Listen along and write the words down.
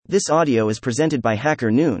This audio is presented by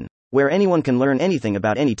Hacker Noon, where anyone can learn anything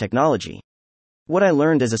about any technology. What I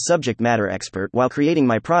learned as a subject matter expert while creating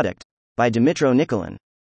my product, by Dimitro Nicolin.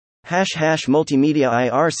 Multimedia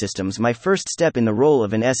IR systems. My first step in the role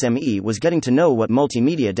of an SME was getting to know what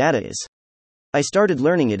multimedia data is. I started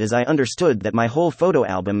learning it as I understood that my whole photo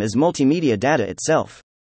album is multimedia data itself.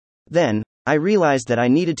 Then, I realized that I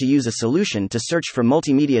needed to use a solution to search for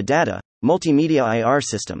multimedia data, multimedia IR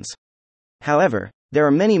systems. However, there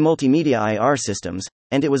are many multimedia IR systems,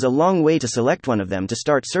 and it was a long way to select one of them to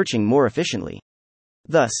start searching more efficiently.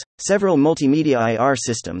 Thus, several multimedia IR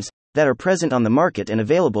systems that are present on the market and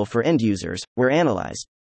available for end users were analyzed.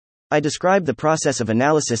 I describe the process of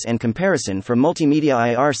analysis and comparison for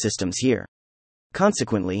multimedia IR systems here.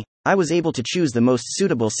 Consequently, I was able to choose the most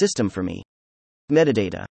suitable system for me.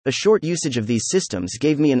 Metadata. A short usage of these systems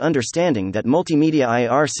gave me an understanding that multimedia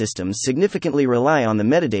IR systems significantly rely on the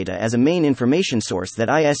metadata as a main information source that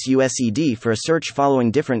ISUSED for a search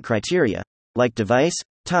following different criteria, like device,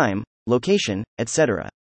 time, location, etc.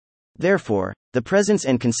 Therefore, the presence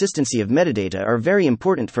and consistency of metadata are very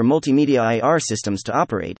important for multimedia IR systems to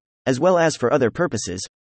operate, as well as for other purposes.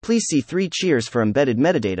 Please see 3 Cheers for embedded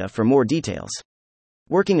metadata for more details.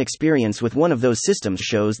 Working experience with one of those systems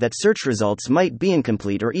shows that search results might be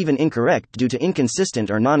incomplete or even incorrect due to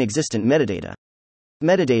inconsistent or non-existent metadata.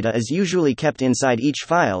 Metadata is usually kept inside each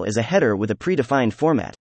file as a header with a predefined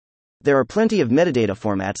format. There are plenty of metadata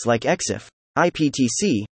formats like EXIF,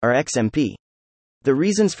 IPTC, or XMP. The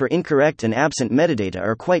reasons for incorrect and absent metadata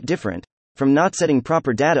are quite different, from not setting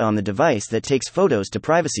proper data on the device that takes photos to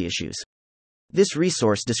privacy issues. This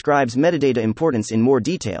resource describes metadata importance in more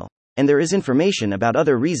detail, and there is information about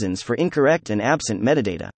other reasons for incorrect and absent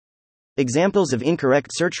metadata. Examples of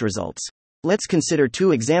incorrect search results. Let's consider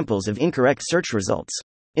 2 examples of incorrect search results.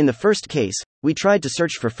 In the first case, we tried to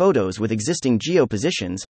search for photos with existing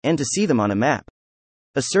geopositions, and to see them on a map.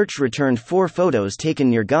 A search returned 4 photos taken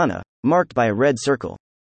near Ghana, marked by a red circle.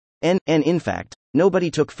 And in fact, nobody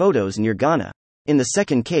took photos near Ghana. In the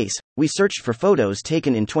second case, we searched for photos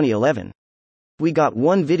taken in 2011. We got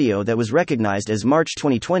one video that was recognized as March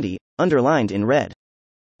 2020, underlined in red.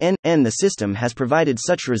 And the system has provided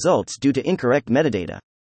such results due to incorrect metadata.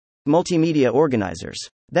 Multimedia organizers.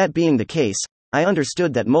 That being the case, I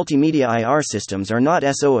understood that multimedia IR systems are not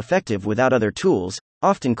so effective without other tools,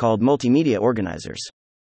 often called multimedia organizers.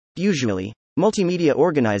 Usually, multimedia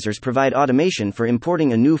organizers provide automation for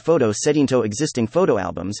importing a new photo set into existing photo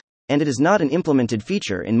albums, and it is not an implemented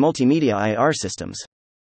feature in multimedia IR systems.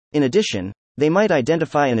 In addition, they might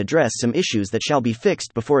identify and address some issues that shall be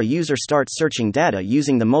fixed before a user starts searching data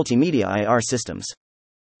using the multimedia IR systems.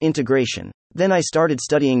 Integration. Then I started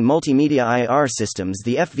studying multimedia IR systems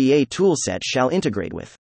the FVA toolset shall integrate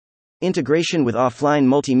with. Integration with offline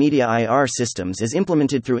multimedia IR systems is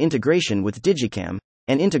implemented through integration with Digicam,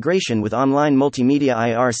 and integration with online multimedia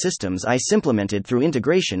IR systems is implemented through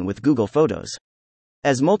integration with Google Photos.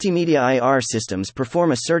 As multimedia IR systems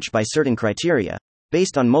perform a search by certain criteria,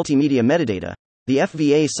 based on multimedia metadata, the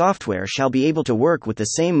FVA software shall be able to work with the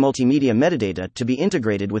same multimedia metadata to be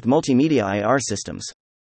integrated with multimedia IR systems.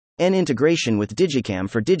 In integration with Digicam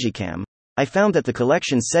for Digicam, I found that the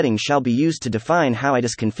collection setting shall be used to define how it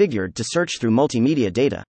is configured to search through multimedia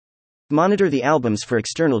data. Monitor the albums for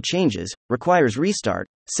external changes, requires restart,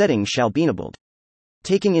 setting shall be enabled.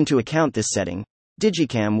 Taking into account this setting,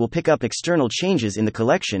 Digicam will pick up external changes in the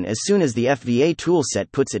collection as soon as the FVA toolset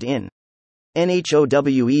puts it in.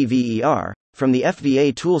 NHOWEVER, from the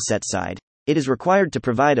FVA toolset side, it is required to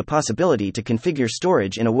provide a possibility to configure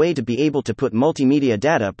storage in a way to be able to put multimedia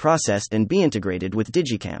data processed and be integrated with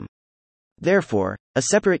Digicam. Therefore, a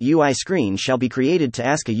separate UI screen shall be created to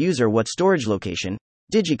ask a user what storage location,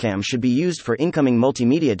 Digicam should be used for incoming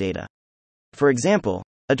multimedia data. For example,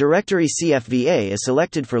 a directory CFVA is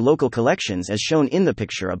selected for local collections as shown in the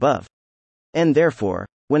picture above. And therefore,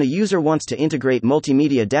 when a user wants to integrate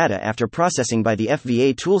multimedia data after processing by the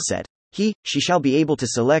FVA toolset, she shall be able to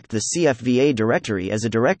select the CFVA directory as a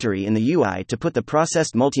directory in the UI to put the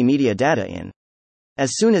processed multimedia data in.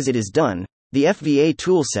 As soon as it is done, the FVA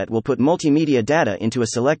toolset will put multimedia data into a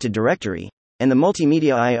selected directory, and the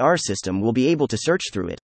multimedia IR system will be able to search through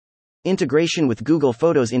it. Integration with Google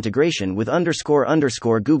Photos. Integration with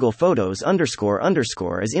 _Google Photos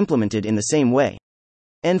 _ is implemented in the same way.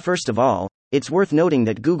 And first of all, it's worth noting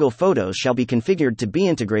that Google Photos shall be configured to be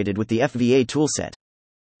integrated with the FVA toolset.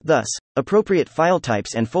 Thus, appropriate file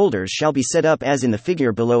types and folders shall be set up as in the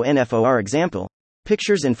figure below. For example,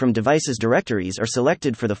 pictures and from devices directories are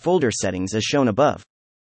selected for the folder settings as shown above.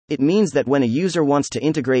 It means that when a user wants to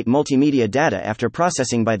integrate multimedia data after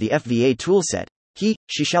processing by the FVA toolset,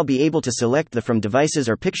 She shall be able to select the From Devices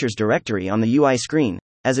or Pictures directory on the UI screen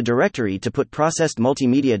as a directory to put processed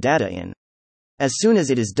multimedia data in. As soon as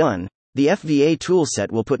it is done, the FVA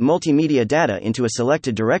toolset will put multimedia data into a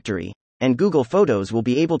selected directory, and Google Photos will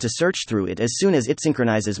be able to search through it as soon as it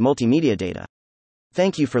synchronizes multimedia data.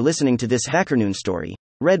 Thank you for listening to this HackerNoon story,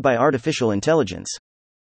 read by Artificial Intelligence.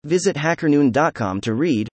 Visit hackerNoon.com to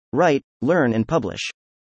read, write, learn, and publish.